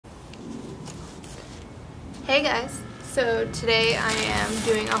Hey guys, so today I am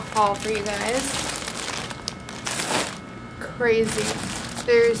doing a haul for you guys. Crazy.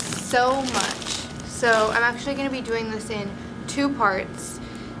 There's so much. So I'm actually going to be doing this in two parts.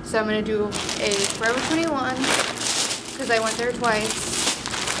 So I'm going to do a Forever 21 because I went there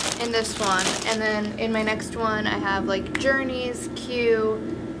twice in this one. And then in my next one I have like Journeys, Q,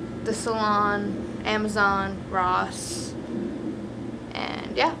 The Salon, Amazon, Ross,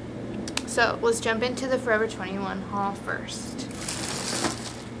 and yeah. So let's jump into the Forever 21 haul first.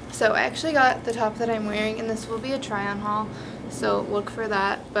 So I actually got the top that I'm wearing, and this will be a try-on haul, so look for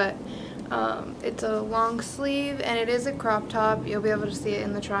that. But it's a long sleeve and it is a crop top. You'll be able to see it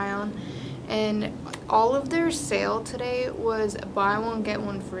in the try-on. And all of their sale today was buy one get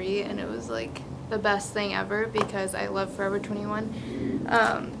one free, and it was like the best thing ever because I love Forever 21.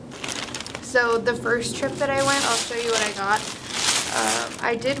 So the first trip that I went, I'll show you what I got.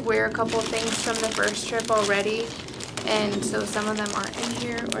 I did wear a couple things from the first trip already, and so some of them aren't in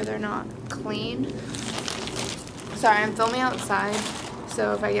here or they're not clean. Sorry, I'm filming outside,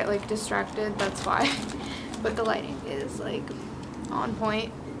 so if I get like distracted, that's why. But the lighting is like on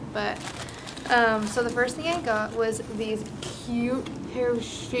point. But so the first thing I got was these cute pair of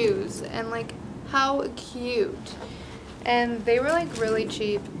shoes, and like how cute. And they were like really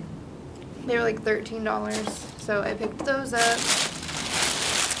cheap. They were like $13, so I picked those up.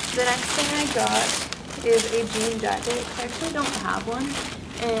 The next thing I got is a jean jacket. I actually don't have one,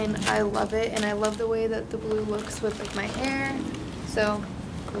 and I love it, and I love the way that the blue looks with like my hair, so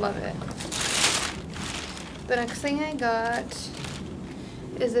love it. The next thing I got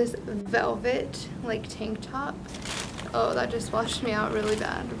is this velvet like tank top. Oh, that just washed me out really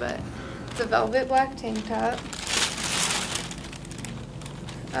bad, but it's a velvet black tank top.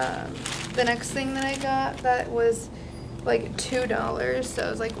 The next thing that I got that was like $2, so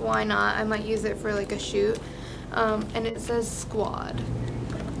I was like, why not? I might use it for like a shoot. And it says Squad.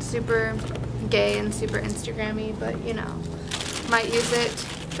 Super gay and super Instagrammy, but you know, might use it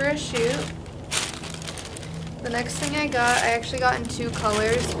for a shoot. The next thing I actually got in two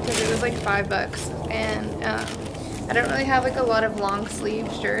colors because it was like $5, and I don't really have like a lot of long sleeve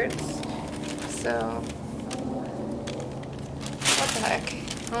shirts, so what the heck?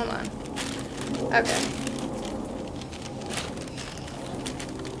 Hold on. Okay.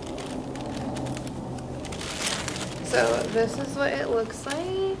 So this is what it looks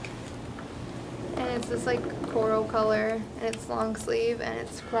like, and it's this like coral color, and it's long sleeve and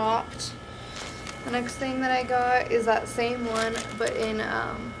it's cropped. The next thing that I got is that same one, but in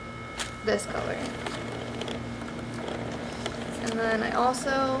this color. And then I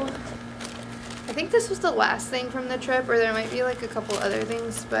think this was the last thing from the trip, or there might be like a couple other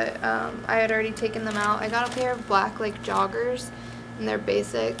things, but I had already taken them out. I got a pair of black like joggers, and they're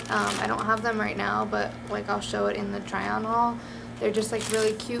basic. I don't have them right now, but like I'll show it in the try-on haul. They're just like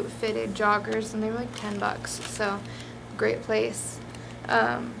really cute fitted joggers, and they were like $10, so great place.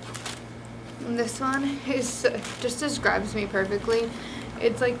 This one just describes me perfectly.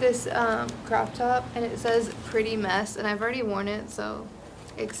 It's like this crop top, and it says Pretty Mess, and I've already worn it, so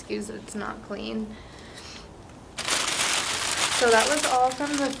excuse that it's not clean. So that was all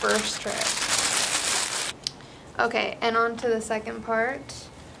from the first trip. Okay, and on to the second part.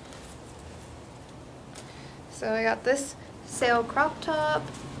 So I got this sale crop top,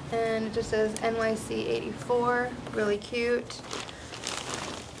 and it just says NYC 84, really cute.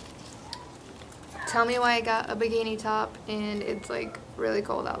 Tell me why I got a bikini top and it's like really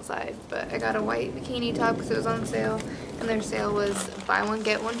cold outside, but I got a white bikini top because it was on sale, and their sale was buy one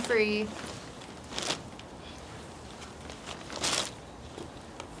get one free.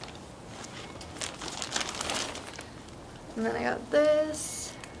 And then I got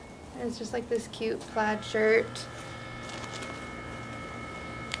this, and it's just like this cute plaid shirt.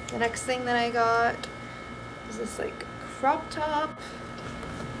 The next thing that I got is this like crop top.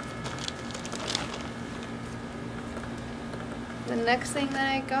 The next thing that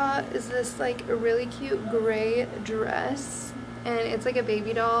I got is this like a really cute gray dress, and it's like a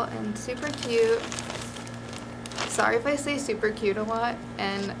baby doll and super cute. Sorry if I say super cute a lot,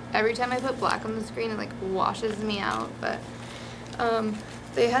 and every time I put black on the screen it like washes me out, but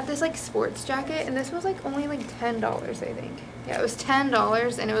they had this like sports jacket, and this was like only like $10, I think. Yeah, it was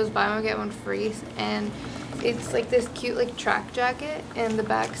 $10, and it was buy one get one free, and it's like this cute like track jacket, and the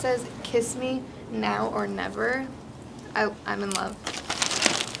back says kiss me now or never. I'm in love.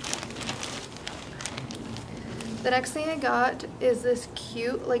 The next thing I got is this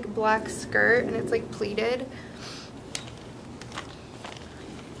cute like black skirt, and it's like pleated.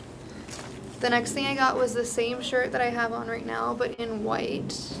 The next thing I got was the same shirt that I have on right now, but in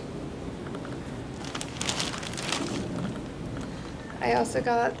white. I also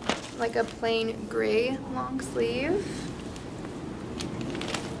got like a plain gray long sleeve.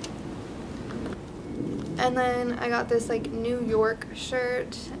 And then I got this like New York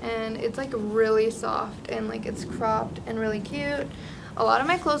shirt, and it's like really soft and like it's cropped and really cute. A lot of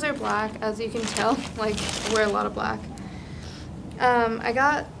my clothes are black, as you can tell. Like, I wear a lot of black. I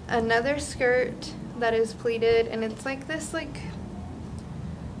got another skirt that is pleated, and it's like this like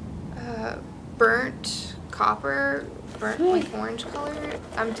burnt copper, burnt like orange color.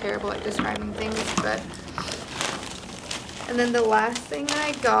 I'm terrible at describing things, but. And then the last thing that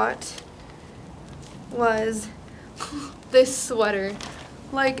I got was this sweater.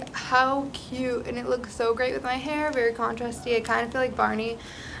 Like, how cute, and it looks so great with my hair, very contrasty. I kind of feel like Barney,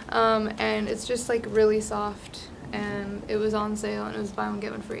 and it's just like really soft, and it was on sale and it was buy one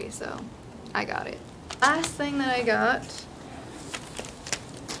get one free, so I got it. Last thing that I got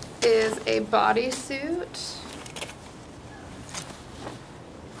is a bodysuit,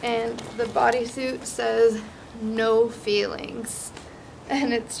 and the bodysuit says no feelings.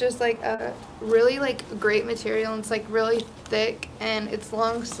 And it's just like a really like great material, and it's like really thick, and it's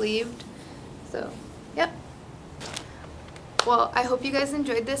long sleeved. So yep. Well, I hope you guys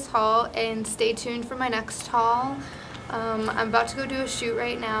enjoyed this haul, and stay tuned for my next haul. I'm about to go do a shoot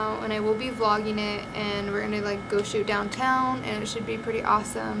right now, and I will be vlogging it, and we're gonna like go shoot downtown, and it should be pretty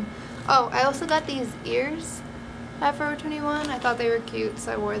awesome. Oh, I also got these ears at Forever 21. I thought they were cute,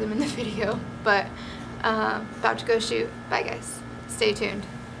 so I wore them in the video. But about to go shoot. Bye guys. Stay tuned.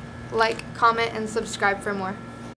 Like, comment, and subscribe for more.